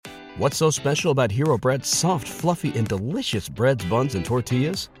What's so special about Hero Bread's soft, fluffy, and delicious breads, buns, and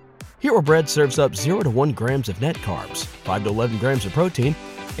tortillas? Hero Bread serves up 0 to 1 grams of net carbs, 5 to 11 grams of protein,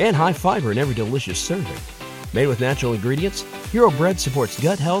 and high fiber in every delicious serving. Made with natural ingredients, Hero Bread supports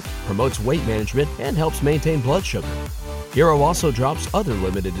gut health, promotes weight management, and helps maintain blood sugar. Hero also drops other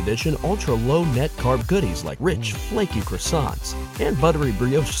limited edition ultra-low net carb goodies like rich, flaky croissants and buttery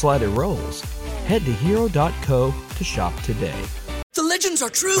brioche slider rolls. Head to hero.co to shop today. The legends are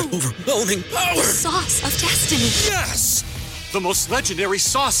true. Overwhelming power! The sauce of destiny. Yes! The most legendary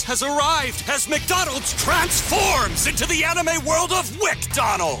sauce has arrived as McDonald's transforms into the anime world of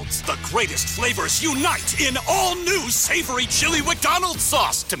WickDonald's. The greatest flavors unite in all new savory chili McDonald's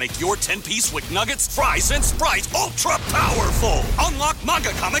sauce to make your 10-piece Wick Nuggets, fries, and Sprite ultra-powerful. Unlock manga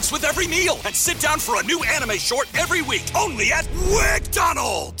comics with every meal and sit down for a new anime short every week only at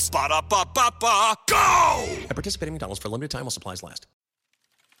WickDonald's. Ba-da-ba-ba-ba, go! At participating McDonald's for a limited time while supplies last.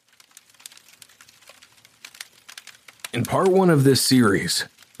 In part 1 of this series,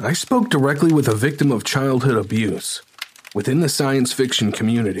 I spoke directly with a victim of childhood abuse within the science fiction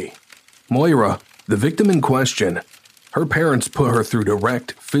community. Moira, the victim in question, her parents put her through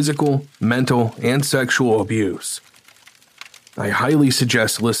direct physical, mental, and sexual abuse. I highly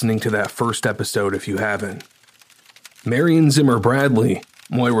suggest listening to that first episode if you haven't. Marion Zimmer Bradley,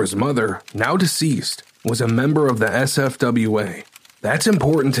 Moira's mother, now deceased, was a member of the SFWA. That's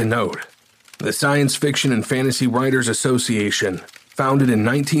important to note. The Science Fiction and Fantasy Writers Association, founded in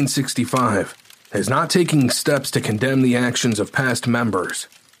 1965, is not taking steps to condemn the actions of past members,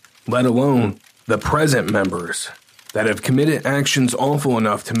 let alone the present members, that have committed actions awful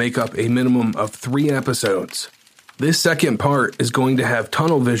enough to make up a minimum of 3 episodes. This second part is going to have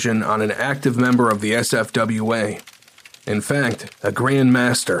tunnel vision on an active member of the SFWA, in fact, a Grand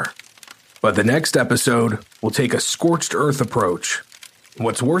Master. But the next episode will take a scorched earth approach.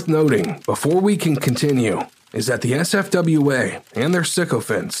 What's worth noting, before we can continue, is that the SFWA and their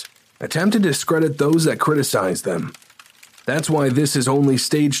sycophants attempt to discredit those that criticize them. That's why this is only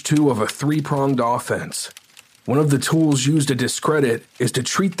stage 2 of a 3-pronged offense. One of the tools used to discredit is to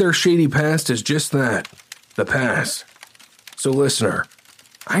treat their shady past as just that, the past. So listener,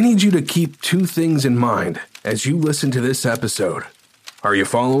 I need you to keep 2 things in mind as you listen to this episode. Are you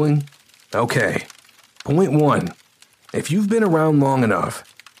following? Okay. Point 1. If you've been around long enough,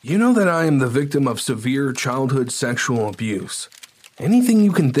 you know that I am the victim of severe childhood sexual abuse. Anything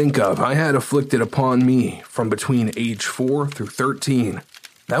you can think of I had afflicted upon me from between age 4 through 13.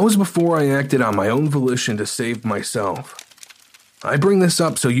 That was before I acted on my own volition to save myself. I bring this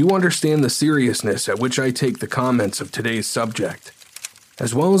up so you understand the seriousness at which I take the comments of today's subject,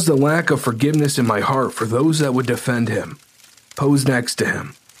 as well as the lack of forgiveness in my heart for those that would defend him, pose next to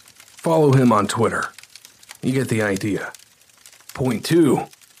him, follow him on Twitter. You get the idea. Point 2.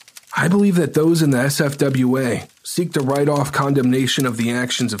 I believe that those in the SFWA seek to write off condemnation of the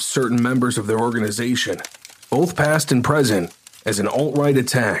actions of certain members of their organization, both past and present, as an alt-right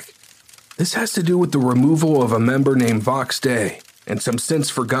attack. This has to do with the removal of a member named Vox Day and some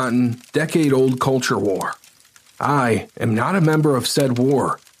since-forgotten, decade-old culture war. I am not a member of said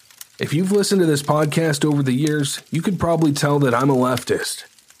war. If you've listened to this podcast over the years, you could probably tell that I'm a leftist.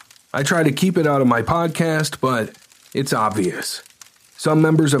 I try to keep it out of my podcast, but it's obvious. Some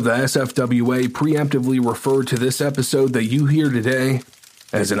members of the SFWA preemptively refer to this episode that you hear today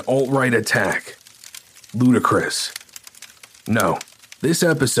as an alt-right attack. Ludicrous. No, this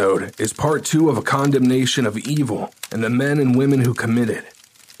episode is part 2 of a condemnation of evil and the men and women who commit it.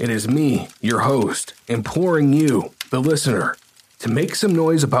 It is me, your host, imploring you, the listener, to make some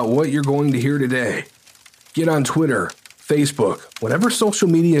noise about what you're going to hear today. Get on Twitter, Facebook, whatever social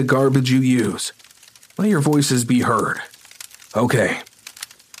media garbage you use. Let your voices be heard. Okay,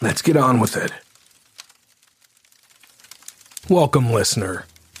 let's get on with it. Welcome, listener.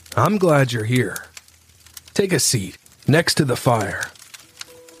 I'm glad you're here. Take a seat next to the fire.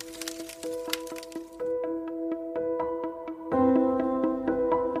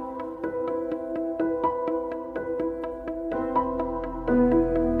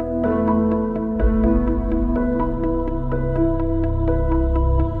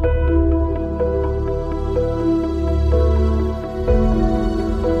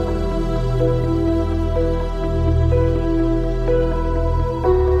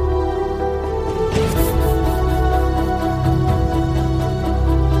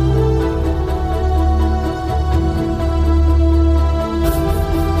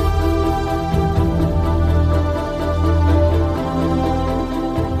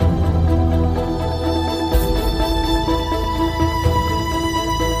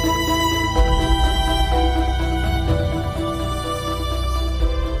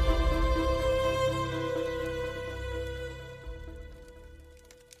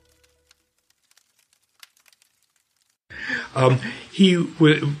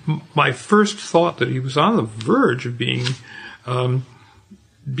 My first thought that he was on the verge of being a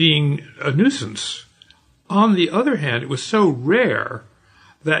nuisance. On the other hand, it was so rare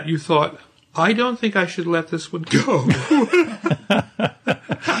that you thought, I don't think I should let this one go.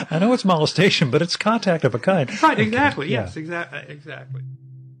 I know it's molestation, but it's contact of a kind. Right, exactly. Yes, exactly.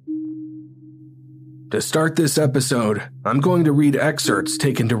 To start this episode, I'm going to read excerpts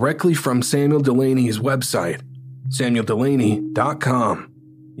taken directly from Samuel Delaney's website, samueldelaney.com.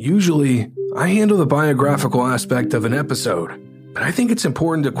 Usually, I handle the biographical aspect of an episode, but I think it's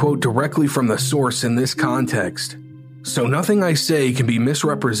important to quote directly from the source in this context, so nothing I say can be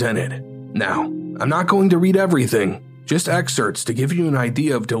misrepresented. Now, I'm not going to read everything, just excerpts to give you an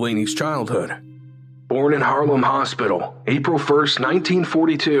idea of Delaney's childhood. Born in Harlem Hospital, April 1st,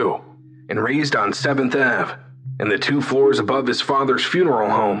 1942, and raised on 7th Ave, in the 2 floors above his father's funeral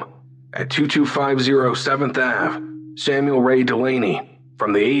home, at 2250 7th Ave, Samuel Ray Delaney,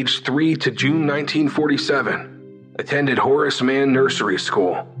 from the age 3 to June 1947, attended Horace Mann Nursery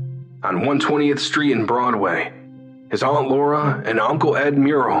School on 120th Street and Broadway. His Aunt Laura and Uncle Ed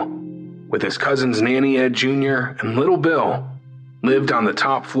Murrell, with his cousins Nanny Ed Jr. and Little Bill, lived on the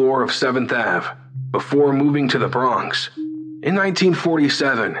top floor of 7th Ave before moving to the Bronx. In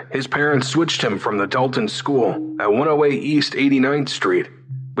 1947, his parents switched him from the Dalton School at 108 East 89th Street,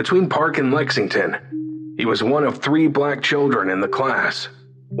 between Park and Lexington. He was one of 3 black children in the class,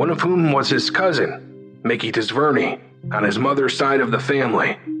 one of whom was his cousin, Mickey Tisverney, on his mother's side of the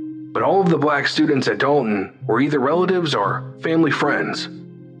family. But all of the black students at Dalton were either relatives or family friends.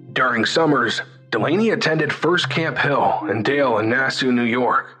 During summers, Delaney attended first Camp Hill and Dale in Nassau, New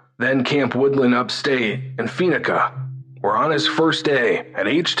York, then Camp Woodland upstate in Phoenica, where on his first day, at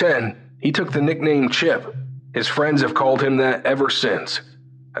age 10, he took the nickname Chip. His friends have called him that ever since.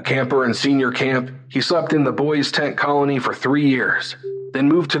 A camper in senior camp, he slept in the boys' tent colony for 3 years, then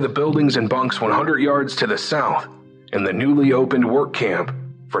moved to the buildings and bunks 100 yards to the south, in the newly opened work camp,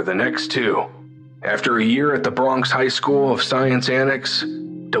 for the next 2. After a year at the Bronx High School of Science Annex,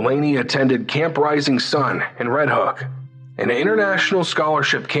 Delaney attended Camp Rising Sun in Red Hook, an international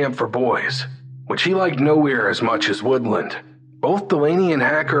scholarship camp for boys, which he liked nowhere as much as Woodland. Both Delaney and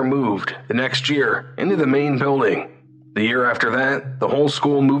Hacker moved, the next year, into the main building. The year after that, the whole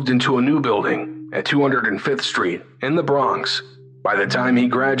school moved into a new building at 205th Street in the Bronx. By the time he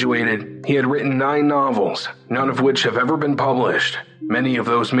graduated, he had written 9 novels, none of which have ever been published. Many of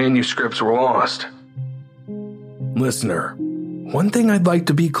those manuscripts were lost. Listener, one thing I'd like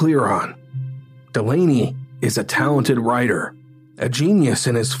to be clear on. Delaney is a talented writer, a genius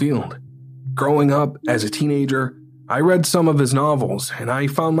in his field. Growing up as a teenager, I read some of his novels and I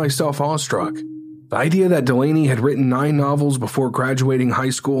found myself awestruck. The idea that Delaney had written 9 novels before graduating high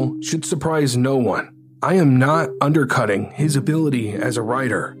school should surprise no one. I am not undercutting his ability as a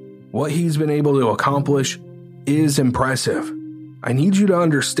writer. What he's been able to accomplish is impressive. I need you to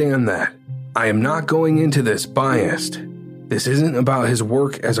understand that. I am not going into this biased. This isn't about his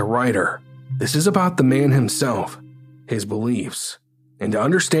work as a writer. This is about the man himself, his beliefs. And to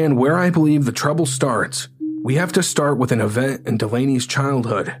understand where I believe the trouble starts, we have to start with an event in Delaney's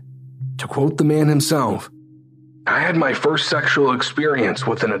childhood. To quote the man himself, "I had my first sexual experience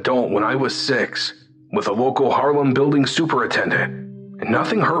with an adult when I was 6, with a local Harlem building superintendent, and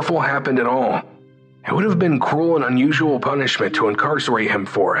nothing hurtful happened at all. It would have been cruel and unusual punishment to incarcerate him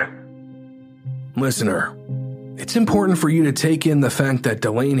for it." Listener, it's important for you to take in the fact that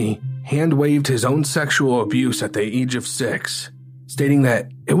Delaney hand-waved his own sexual abuse at the age of 6, stating that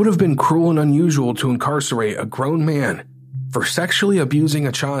it would have been cruel and unusual to incarcerate a grown man for sexually abusing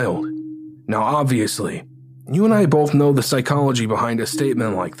a child. Now obviously, you and I both know the psychology behind a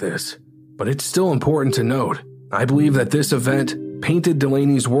statement like this, but it's still important to note. I believe that this event painted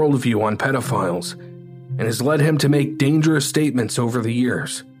Delaney's worldview on pedophiles and has led him to make dangerous statements over the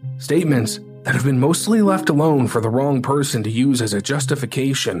years. Statements that have been mostly left alone for the wrong person to use as a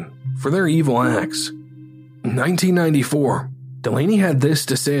justification for their evil acts. In 1994, Delaney had this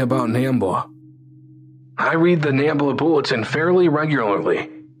to say about NAMBLA. "I read the NAMBLA Bulletin fairly regularly,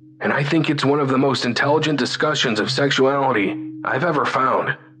 and I think it's one of the most intelligent discussions of sexuality I've ever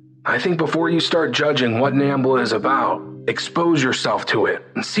found. I think before you start judging what NAMBLA is about, expose yourself to it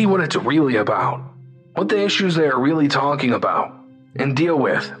and see what it's really about, what the issues they are really talking about, and deal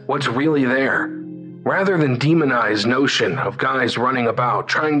with what's really there, rather than demonize notion of guys running about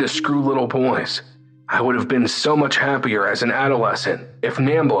trying to screw little boys. I would have been so much happier as an adolescent if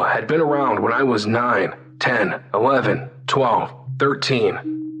NAMBLA had been around when I was 9, 10, 11, 12, 13.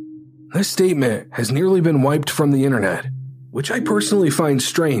 This statement has nearly been wiped from the internet, which I personally find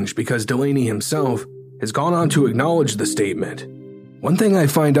strange because Delaney himself has gone on to acknowledge the statement. One thing I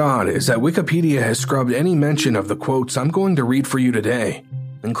find odd is that Wikipedia has scrubbed any mention of the quotes I'm going to read for you today,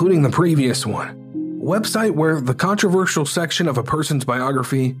 including the previous one. A website where the controversial section of a person's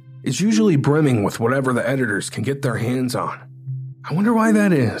biography is usually brimming with whatever the editors can get their hands on. I wonder why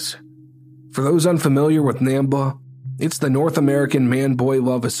that is. For those unfamiliar with NAMBLA, it's the North American Man-Boy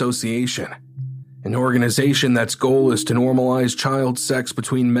Love Association, an organization that's goal is to normalize child sex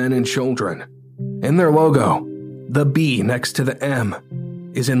between men and children. In their logo, the B next to the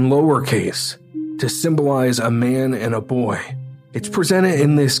M is in lowercase to symbolize a man and a boy. It's presented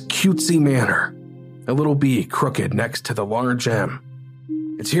in this cutesy manner, a little B crooked next to the large M.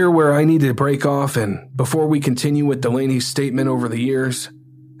 It's here where I need to break off, and before we continue with Delaney's statement over the years,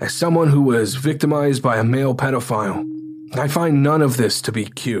 as someone who was victimized by a male pedophile, I find none of this to be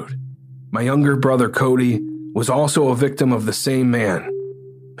cute. My younger brother Cody was also a victim of the same man.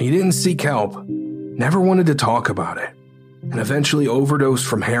 He didn't seek help, never wanted to talk about it, and eventually overdosed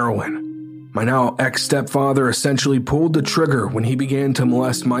from heroin. My now ex-stepfather essentially pulled the trigger when he began to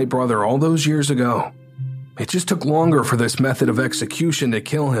molest my brother all those years ago. It just took longer for this method of execution to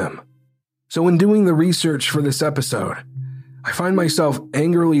kill him. So in doing the research for this episode, I find myself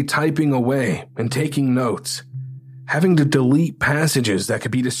angrily typing away and taking notes, having to delete passages that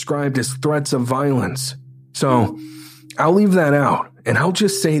could be described as threats of violence. So I'll leave that out, and I'll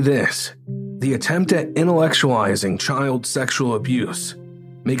just say this. The attempt at intellectualizing child sexual abuse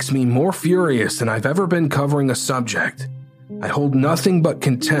makes me more furious than I've ever been covering a subject. I hold nothing but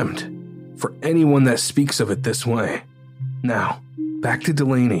contempt for anyone that speaks of it this way. Now, back to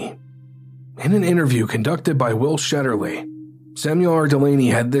Delaney. In an interview conducted by Will Shetterly, Samuel R. Delaney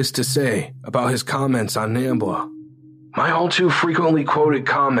had this to say about his comments on NAMBLA. My all too frequently quoted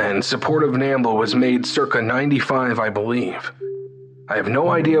comment in support of NAMBLA was made circa 95, I believe. I have no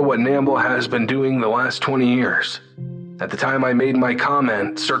idea what NAMBLA has been doing the last 20 years. At the time I made my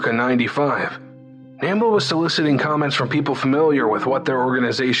comment, circa 95, NAMBLA was soliciting comments from people familiar with what their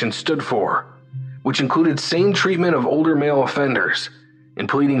organization stood for, which included sane treatment of older male offenders, and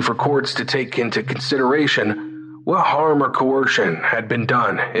pleading for courts to take into consideration what harm or coercion had been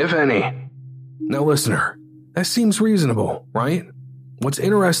done, if any. Now listener, that seems reasonable, right? What's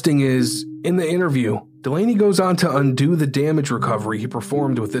interesting is, in the interview, Delaney goes on to undo the damage recovery he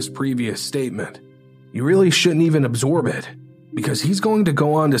performed with this previous statement. You really shouldn't even absorb it, because he's going to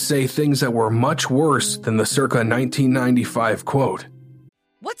go on to say things that were much worse than the circa 1995 quote.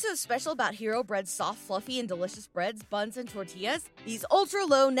 What's so special about Hero Bread's soft, fluffy, and delicious breads, buns, and tortillas? These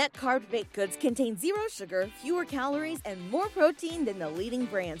ultra-low net-carb baked goods contain zero sugar, fewer calories, and more protein than the leading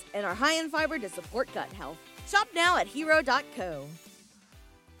brands, and are high in fiber to support gut health. Shop now at hero.co.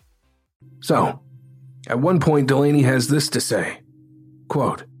 So, at one point Delaney has this to say,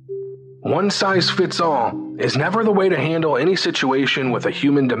 quote, "One size fits all is never the way to handle any situation with a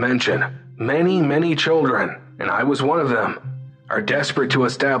human dimension. Many children, and I was one of them, are desperate to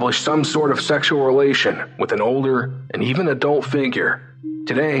establish some sort of sexual relation with an older and even adult figure.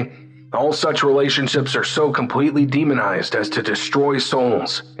 Today, all such relationships are so completely demonized as to destroy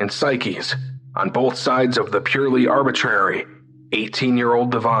souls and psyches on both sides of the purely arbitrary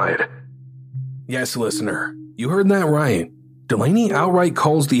 18-year-old divide." Yes, listener, you heard that right. Delaney outright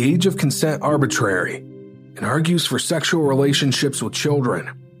calls the age of consent arbitrary and argues for sexual relationships with children.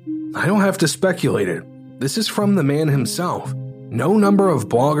 I don't have to speculate it. This is from the man himself. No number of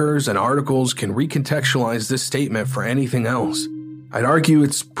bloggers and articles can recontextualize this statement for anything else. I'd argue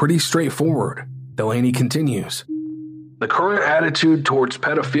it's pretty straightforward. Delaney continues. The current attitude towards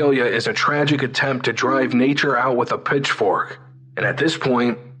pedophilia is a tragic attempt to drive nature out with a pitchfork. And at this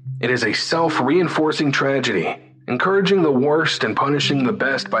point, it is a self-reinforcing tragedy, encouraging the worst and punishing the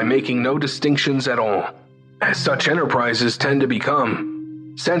best by making no distinctions at all, as such enterprises tend to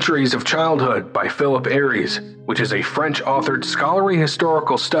become. Centuries of Childhood by Philip Aries, which is a French-authored scholarly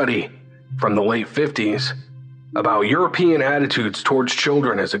historical study from the late 50s about European attitudes towards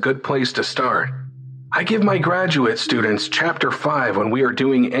children, is a good place to start. I give my graduate students Chapter 5 when we are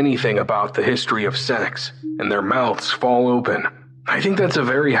doing anything about the history of sex, and their mouths fall open. I think that's a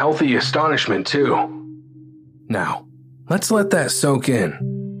very healthy astonishment, too. Now, let's let that soak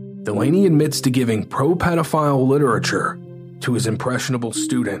in. Delaney admits to giving pro-pedophile literature to his impressionable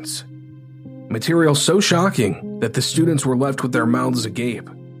students. Material so shocking that the students were left with their mouths agape.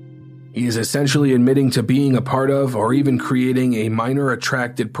 He is essentially admitting to being a part of or even creating a minor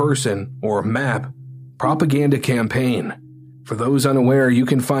attracted person, or MAP, propaganda campaign. For those unaware, you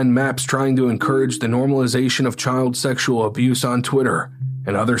can find MAPs trying to encourage the normalization of child sexual abuse on Twitter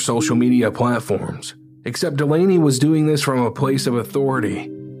and other social media platforms. Except Delaney was doing this from a place of authority.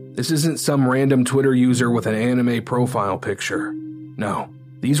 This isn't some random Twitter user with an anime profile picture. No,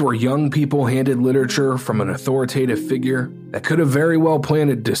 these were young people handed literature from an authoritative figure that could have very well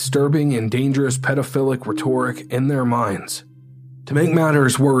planted disturbing and dangerous pedophilic rhetoric in their minds. To make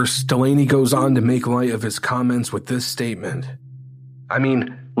matters worse, Delaney goes on to make light of his comments with this statement. I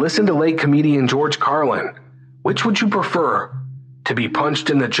mean, listen to late comedian George Carlin. Which would you prefer? To be punched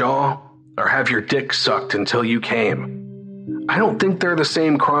in the jaw or have your dick sucked until you came? I don't think they're the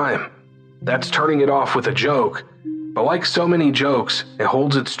same crime. That's turning it off with a joke, but like so many jokes, it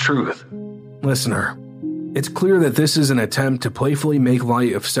holds its truth. Listener, it's clear that this is an attempt to playfully make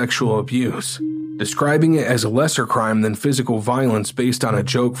light of sexual abuse, describing it as a lesser crime than physical violence based on a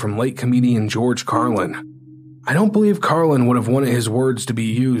joke from late comedian George Carlin. I don't believe Carlin would have wanted his words to be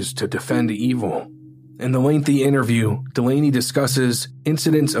used to defend evil. In the lengthy interview, Delaney discusses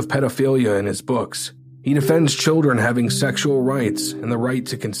incidents of pedophilia in his books. He defends children having sexual rights and the right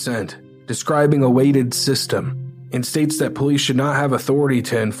to consent, describing a weighted system, and states that police should not have authority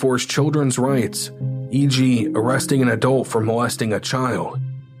to enforce children's rights, e.g., arresting an adult for molesting a child.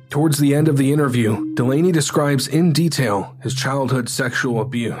 Towards the end of the interview, Delaney describes in detail his childhood sexual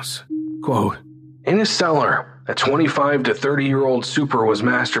abuse. Quote, in his cellar, a 25 to 30-year-old super was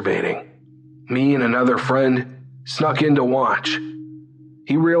masturbating. Me and another friend snuck in to watch.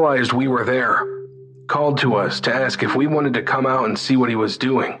 He realized we were there, called to us to ask if we wanted to come out and see what he was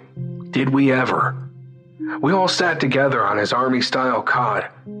doing. Did we ever? We all sat together on his army-style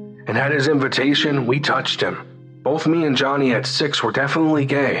cot, and at his invitation, we touched him. Both me and Johnny at 6 were definitely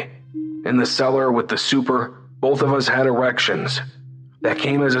gay. In the cellar with the super, both of us had erections. That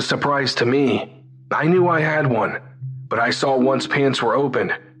came as a surprise to me. I knew I had one, but I saw once pants were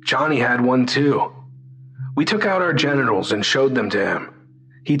opened, Johnny had one too. We took out our genitals and showed them to him.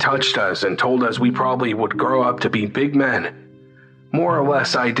 He touched us and told us we probably would grow up to be big men. More or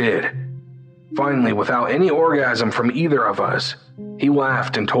less I did. Finally, without any orgasm from either of us, he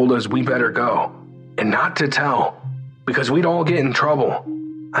laughed and told us we better go. And not to tell, because we'd all get in trouble.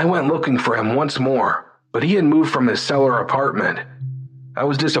 I went looking for him once more, but he had moved from his cellar apartment. I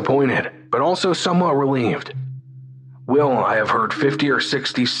was disappointed, but also somewhat relieved. Will, I have heard 50 or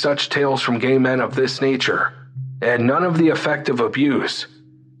 60 such tales from gay men of this nature, and none of the effect of abuse.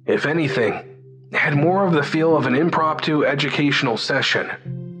 If anything, it had more of the feel of an impromptu educational session.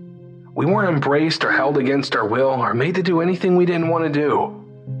 We weren't embraced or held against our will or made to do anything we didn't want to do.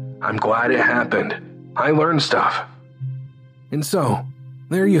 I'm glad it happened. I learned stuff. And so,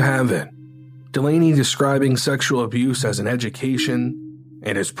 there you have it. Delaney describing sexual abuse as an education,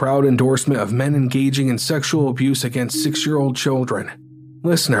 and his proud endorsement of men engaging in sexual abuse against 6-year-old children.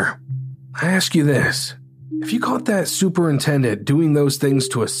 Listener, I ask you this. If you caught that superintendent doing those things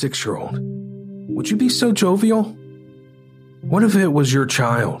to a 6-year-old, would you be so jovial? What if it was your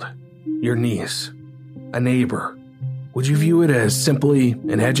child, your niece, a neighbor? Would you view it as simply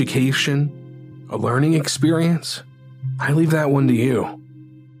an education, a learning experience? I leave that one to you.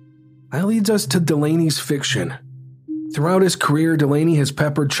 That leads us to Delaney's fiction. Throughout his career, Delaney has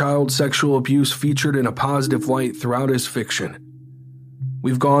peppered child sexual abuse featured in a positive light throughout his fiction.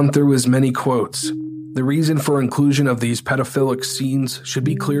 We've gone through his many quotes. The reason for inclusion of these pedophilic scenes should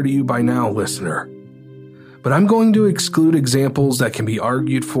be clear to you by now, listener. But I'm going to exclude examples that can be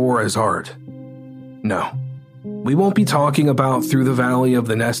argued for as art. No, we won't be talking about Through the Valley of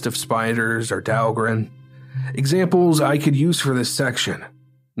the Nest of Spiders or Dahlgren, examples I could use for this section.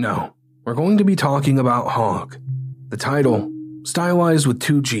 No, we're going to be talking about Hog. The title, stylized with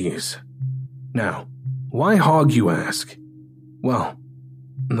 2 G's. Now, why Hog, you ask? Well,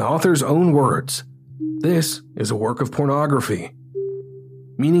 in the author's own words, this is a work of pornography,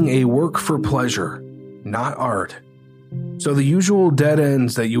 meaning a work for pleasure, not art. So the usual dead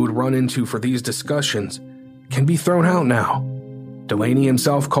ends that you would run into for these discussions can be thrown out now. Delaney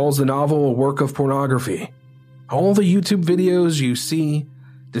himself calls the novel a work of pornography. All the YouTube videos you see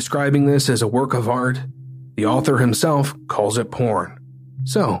describing this as a work of art, the author himself calls it porn.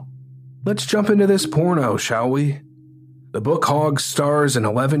 So, let's jump into this porno, shall we? The book Hog stars an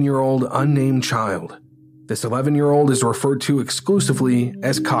 11-year-old unnamed child. This 11-year-old is referred to exclusively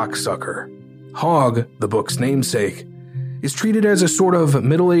as Cocksucker. Hog, the book's namesake, is treated as a sort of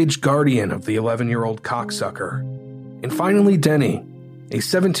middle-aged guardian of the 11-year-old cocksucker. And finally Denny, a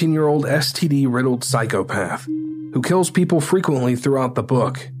 17-year-old STD-riddled psychopath who kills people frequently throughout the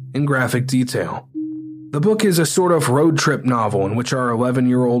book in graphic detail. The book is a sort of road trip novel in which our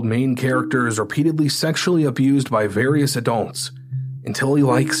 11-year-old main character is repeatedly sexually abused by various adults until he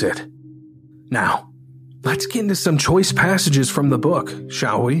likes it. Now, let's get into some choice passages from the book,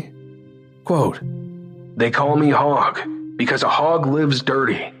 shall we? Quote, "They call me Hog because a hog lives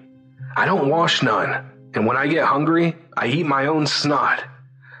dirty I don't wash none, and when I get hungry, I eat my own snot.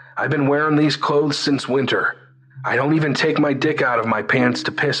 I've been wearing these clothes since winter. I don't even take my dick out of my pants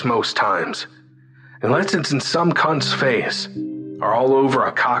to piss most times. Unless it's in some cunt's face, or all over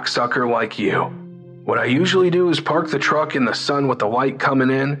a cocksucker like you. What I usually do is park the truck in the sun with the light coming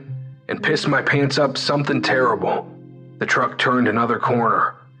in, and piss my pants up something terrible. The truck turned another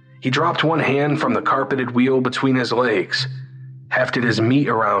corner. He dropped one hand from the carpeted wheel between his legs, hefted his meat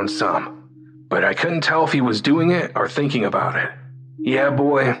around some, but I couldn't tell if he was doing it or thinking about it. Yeah,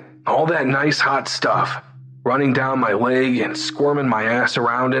 boy, all that nice hot stuff, running down my leg and squirming my ass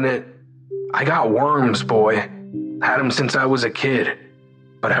around in it. I got worms, boy. Had them since I was a kid,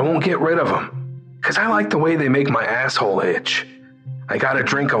 but I won't get rid of them, 'cause I like the way they make my asshole itch. I gotta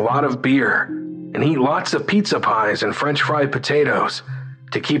drink a lot of beer and eat lots of pizza pies and French fried potatoes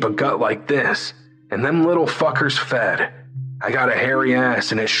to keep a gut like this and them little fuckers fed. I got a hairy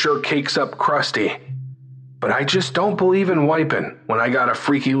ass and it sure cakes up crusty. But I just don't believe in wiping when I got a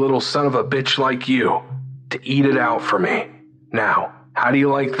freaky little son of a bitch like you to eat it out for me. Now, how do you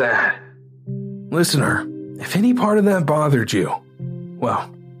like that? Listener, if any part of that bothered you, well,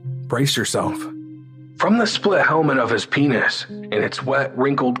 brace yourself. From the split helmet of his penis and its wet,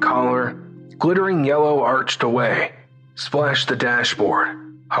 wrinkled collar, glittering yellow arched away, splashed the dashboard.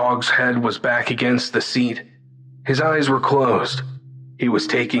 Hogg's head was back against the seat. His eyes were closed. He was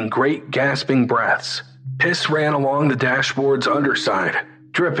taking great gasping breaths. Piss ran along the dashboard's underside,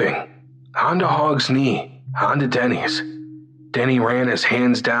 dripping. Onto Hogg's knee, onto Denny's. Denny ran his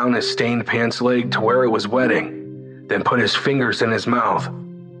hands down his stained pants leg to where it was wetting, then put his fingers in his mouth.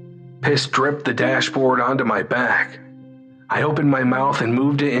 Piss dripped the dashboard onto my back. I opened my mouth and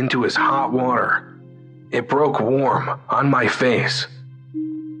moved it into his hot water. It broke warm on my face.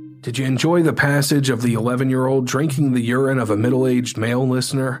 Did you enjoy the passage of the 11-year-old drinking the urine of a middle-aged male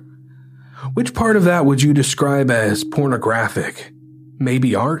listener? Which part of that would you describe as pornographic?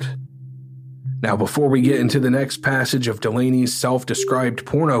 Maybe art? Now, before we get into the next passage of Delaney's self-described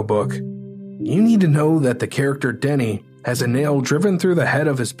porno book, you need to know that the character Denny has a nail driven through the head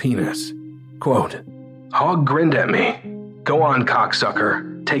of his penis. Quote, Hogg grinned at me. Go on,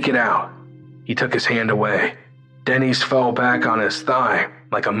 cocksucker. Take it out. He took his hand away. Denny's fell back on his thigh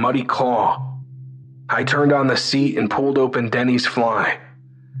like a muddy claw. I turned on the seat and pulled open Denny's fly.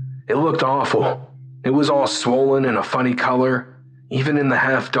 It looked awful. It was all swollen and a funny color, even in the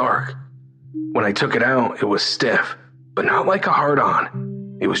half dark. When I took it out, it was stiff, but not like a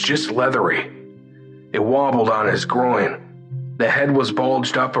hard-on. It was just leathery. It wobbled on his groin. The head was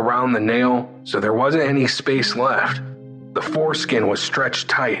bulged up around the nail, so there wasn't any space left. The foreskin was stretched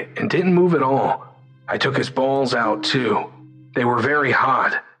tight and didn't move at all. I took his balls out, too. They were very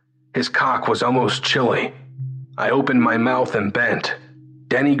hot. His cock was almost chilly. I opened my mouth and bent.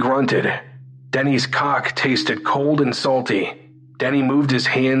 Denny grunted. Denny's cock tasted cold and salty. Denny moved his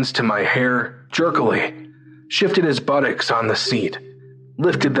hands to my hair jerkily, shifted his buttocks on the seat,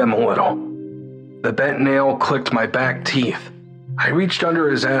 lifted them a little. The bent nail clicked my back teeth. I reached under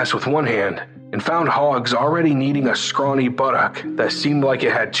his ass with one hand and found Hogg's already needing a scrawny buttock that seemed like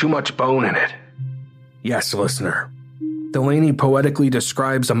it had too much bone in it. Yes, listener. Delaney poetically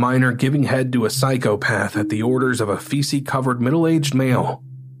describes a minor giving head to a psychopath at the orders of a feces-covered middle-aged male.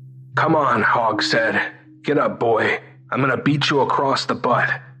 Come on, Hogg said. Get up, boy. I'm gonna beat you across the butt.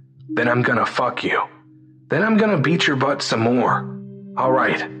 Then I'm gonna fuck you. Then I'm gonna beat your butt some more. All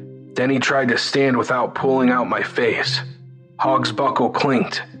right. Denny tried to stand without pulling out my face. Hogg's buckle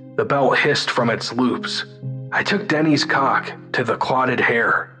clinked. The belt hissed from its loops. I took Denny's cock to the clotted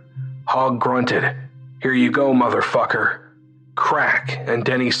hair. Hogg grunted. Here you go, motherfucker. Crack, and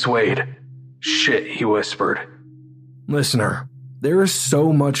Denny swayed. Shit, he whispered. Listener, there is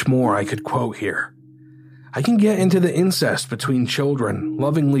so much more I could quote here. I can get into the incest between children,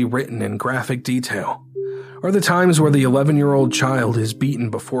 lovingly written in graphic detail, or the times where the 11-year-old child is beaten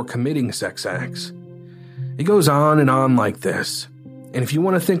before committing sex acts. It goes on and on like this, and if you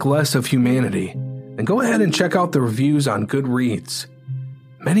want to think less of humanity, then go ahead and check out the reviews on Goodreads.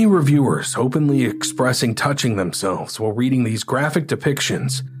 Many reviewers openly expressing touching themselves while reading these graphic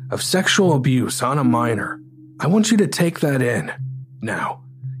depictions of sexual abuse on a minor. I want you to take that in. Now,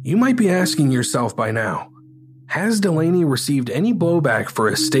 you might be asking yourself by now, has Delaney received any blowback for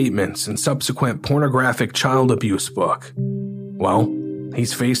his statements in subsequent pornographic child abuse book? Well,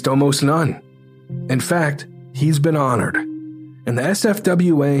 he's faced almost none. In fact, he's been honored. In the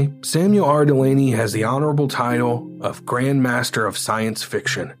SFWA, Samuel R. Delaney has the honorable title of Grand Master of Science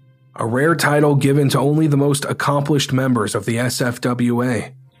Fiction, a rare title given to only the most accomplished members of the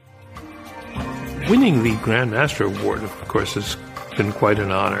SFWA. Winning the Grand Master Award, of course, is been quite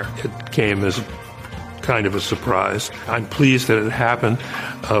an honor. It came as kind of a surprise. I'm pleased that it happened,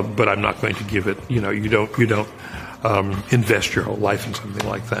 but I'm not going to give it, you don't invest your whole life in something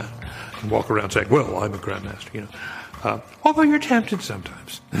like that and walk around saying, well, I'm a grandmaster, although you're tempted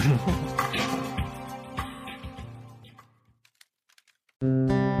sometimes.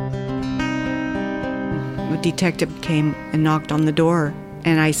 A detective came and knocked on the door,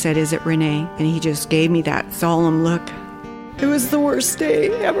 and I said, "Is it Renee?" And he just gave me that solemn look. It was the worst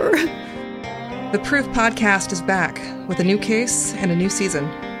day ever. The Proof podcast is back with a new case and a new season.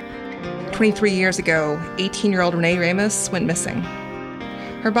 23 years ago, 18-year-old Renee Ramos went missing.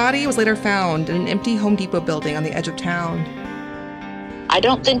 Her body was later found in an empty Home Depot building on the edge of town. I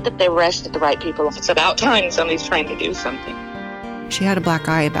don't think that they arrested the right people. It's about time somebody's trying to do something. She had a black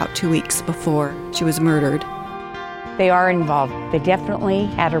eye about 2 weeks before she was murdered. They are involved. They definitely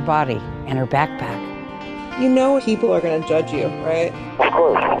had her body and her backpack. You know people are going to judge you, right? Of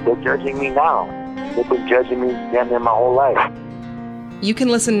course. They're judging me now. They've been judging me damn near my whole life. You can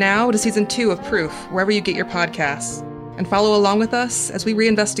listen now to Season 2 of Proof, wherever you get your podcasts, and follow along with us as we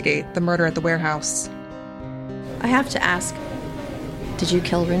reinvestigate the murder at the warehouse. I have to ask, did you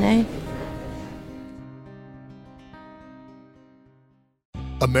kill Renee?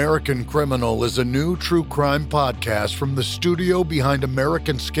 American Criminal is a new true crime podcast from the studio behind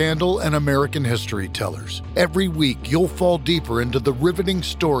American Scandal and American History Tellers. Every week, you'll fall deeper into the riveting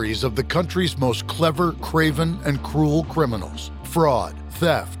stories of the country's most clever, craven, and cruel criminals. Fraud,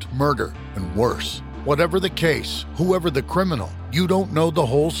 theft, murder, and worse. Whatever the case, whoever the criminal, you don't know the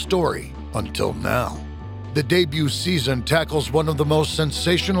whole story until now. The debut season tackles one of the most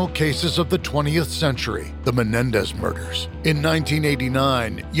sensational cases of the 20th century, the Menendez murders. In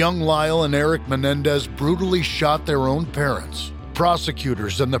 1989, young Lyle and Eric Menendez brutally shot their own parents.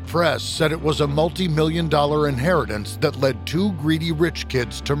 Prosecutors and the press said it was a multi-million-dollar inheritance that led two greedy rich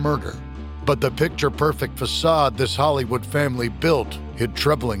kids to murder. But the picture-perfect facade this Hollywood family built hid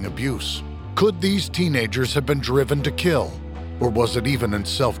troubling abuse. Could these teenagers have been driven to kill? Or was it even in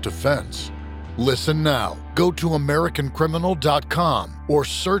self-defense? Listen now. Go to AmericanCriminal.com or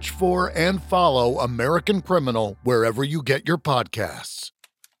search for and follow American Criminal wherever you get your podcasts.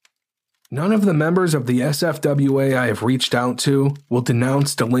 None of the members of the SFWA I have reached out to will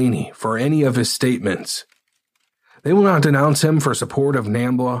denounce Delaney for any of his statements. They will not denounce him for support of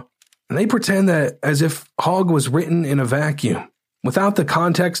NAMBLA, and they pretend that as if Hogg was written in a vacuum, without the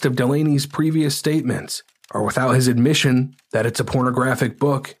context of Delaney's previous statements, or without his admission that it's a pornographic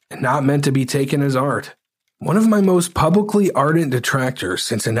book and not meant to be taken as art. One of my most publicly ardent detractors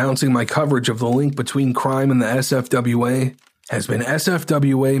since announcing my coverage of the link between crime and the SFWA has been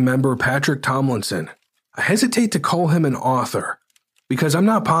SFWA member Patrick Tomlinson. I hesitate to call him an author, because I'm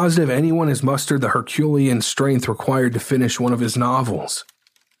not positive anyone has mustered the Herculean strength required to finish one of his novels.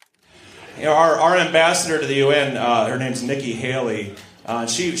 Our ambassador to the UN, her name's Nikki Haley,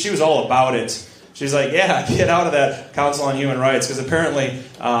 she was all about it. She's like, yeah, get out of that Council on Human Rights, because apparently,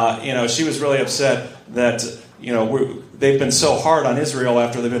 she was really upset that, they've been so hard on Israel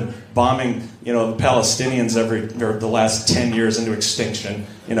after they've been bombing, the Palestinians the last 10 years into extinction.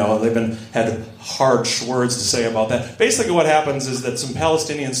 They've had harsh words to say about that. Basically what happens is that some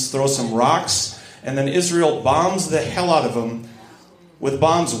Palestinians throw some rocks, and then Israel bombs the hell out of them with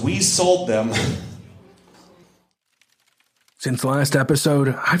bombs we sold them. Since last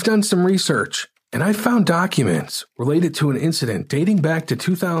episode, I've done some research, and I've found documents related to an incident dating back to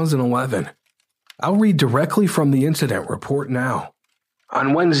 2011. I'll read directly from the incident report now.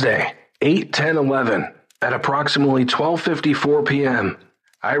 On Wednesday, 8/10/11, at approximately 12:54 p.m.,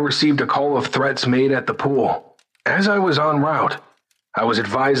 I received a call of threats made at the pool. As I was en route, I was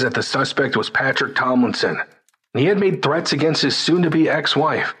advised that the suspect was Patrick Tomlinson, and he had made threats against his soon-to-be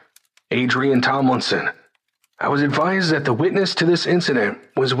ex-wife, Adrienne Tomlinson. I was advised that the witness to this incident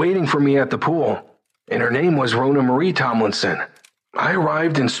was waiting for me at the pool, and her name was Rona Marie Tomlinson. I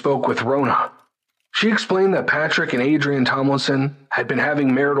arrived and spoke with Rona. She explained that Patrick and Adrienne Tomlinson had been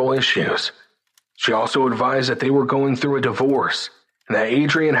having marital issues. She also advised that they were going through a divorce, and that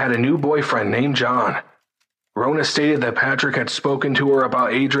Adrienne had a new boyfriend named John. Rona stated that Patrick had spoken to her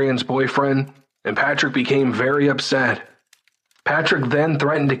about Adrienne's boyfriend, and Patrick became very upset. Patrick then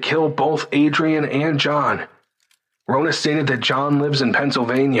threatened to kill both Adrienne and John. Rona stated that John lives in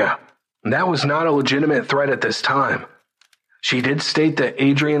Pennsylvania, and that was not a legitimate threat at this time. She did state that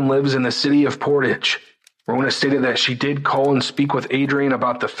Adrienne lives in the city of Portage. Rona stated that she did call and speak with Adrienne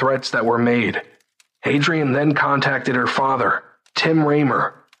about the threats that were made. Adrienne then contacted her father, Tim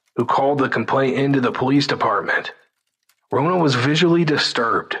Raymer, who called the complaint into the police department. Rona was visually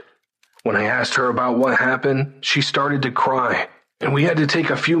disturbed. When I asked her about what happened, she started to cry, and we had to take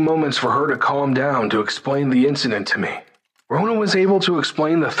a few moments for her to calm down to explain the incident to me. Rona was able to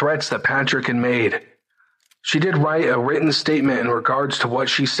explain the threats that Patrick had made. She did write a written statement in regards to what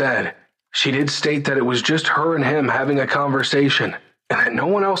she said. She did state that it was just her and him having a conversation, and that no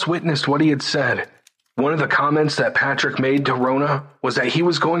one else witnessed what he had said. One of the comments that Patrick made to Rona was that he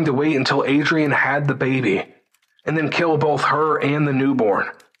was going to wait until Adrian had the baby, and then kill both her and the newborn.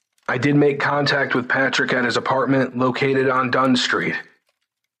 I did make contact with Patrick at his apartment located on Dunn Street.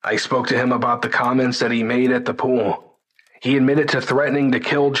 I spoke to him about the comments that he made at the pool. He admitted to threatening to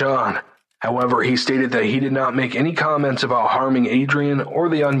kill John. However, he stated that he did not make any comments about harming Adrian or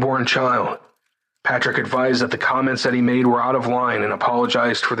the unborn child. Patrick advised that the comments that he made were out of line and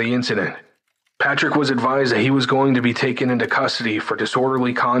apologized for the incident. Patrick was advised that he was going to be taken into custody for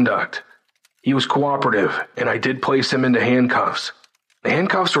disorderly conduct. He was cooperative, and I did place him into handcuffs. The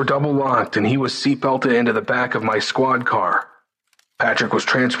handcuffs were double locked, and he was seatbelted into the back of my squad car. Patrick was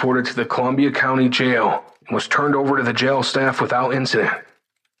transported to the Columbia County Jail and was turned over to the jail staff without incident.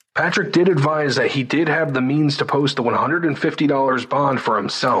 Patrick did advise that he did have the means to post the $150 bond for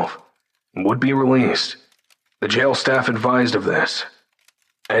himself and would be released. The jail staff advised of this.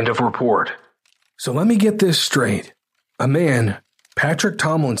 End of report. So let me get this straight. A man, Patrick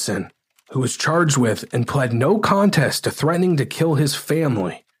Tomlinson, who was charged with and pled no contest to threatening to kill his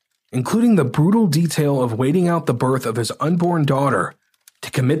family, including the brutal detail of waiting out the birth of his unborn daughter to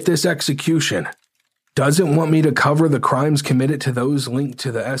commit this execution, doesn't want me to cover the crimes committed to those linked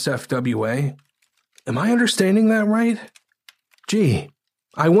to the SFWA? Am I understanding that right? Gee,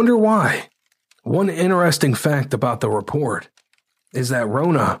 I wonder why. One interesting fact about the report is that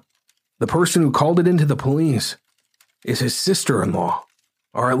Rona, the person who called it into the police, is his sister-in-law,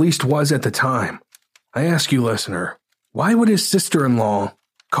 or at least was at the time. I ask you, listener, why would his sister-in-law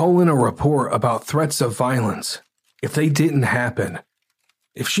call in a report about threats of violence if they didn't happen?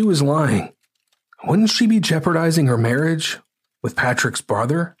 If she was lying, wouldn't she be jeopardizing her marriage with Patrick's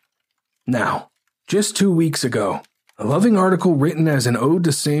brother? Now, just 2 weeks ago, a loving article written as an ode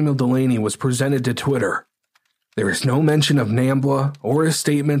to Samuel Delaney was presented to Twitter. There is no mention of NAMBLA or his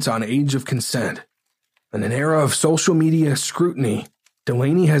statements on age of consent. In an era of social media scrutiny,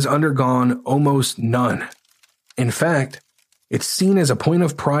 Delaney has undergone almost none. In fact, it's seen as a point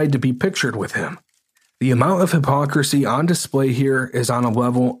of pride to be pictured with him. The amount of hypocrisy on display here is on a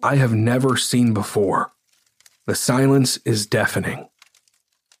level I have never seen before. The silence is deafening.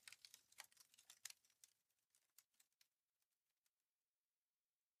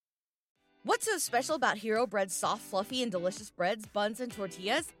 What's so special about Hero Bread's soft, fluffy, and delicious breads, buns, and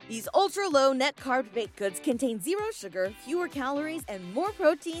tortillas? These ultra-low net-carb baked goods contain 0 sugar, fewer calories, and more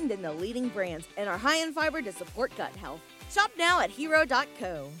protein than the leading brands, and are high in fiber to support gut health. Shop now at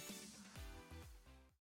Hero.co.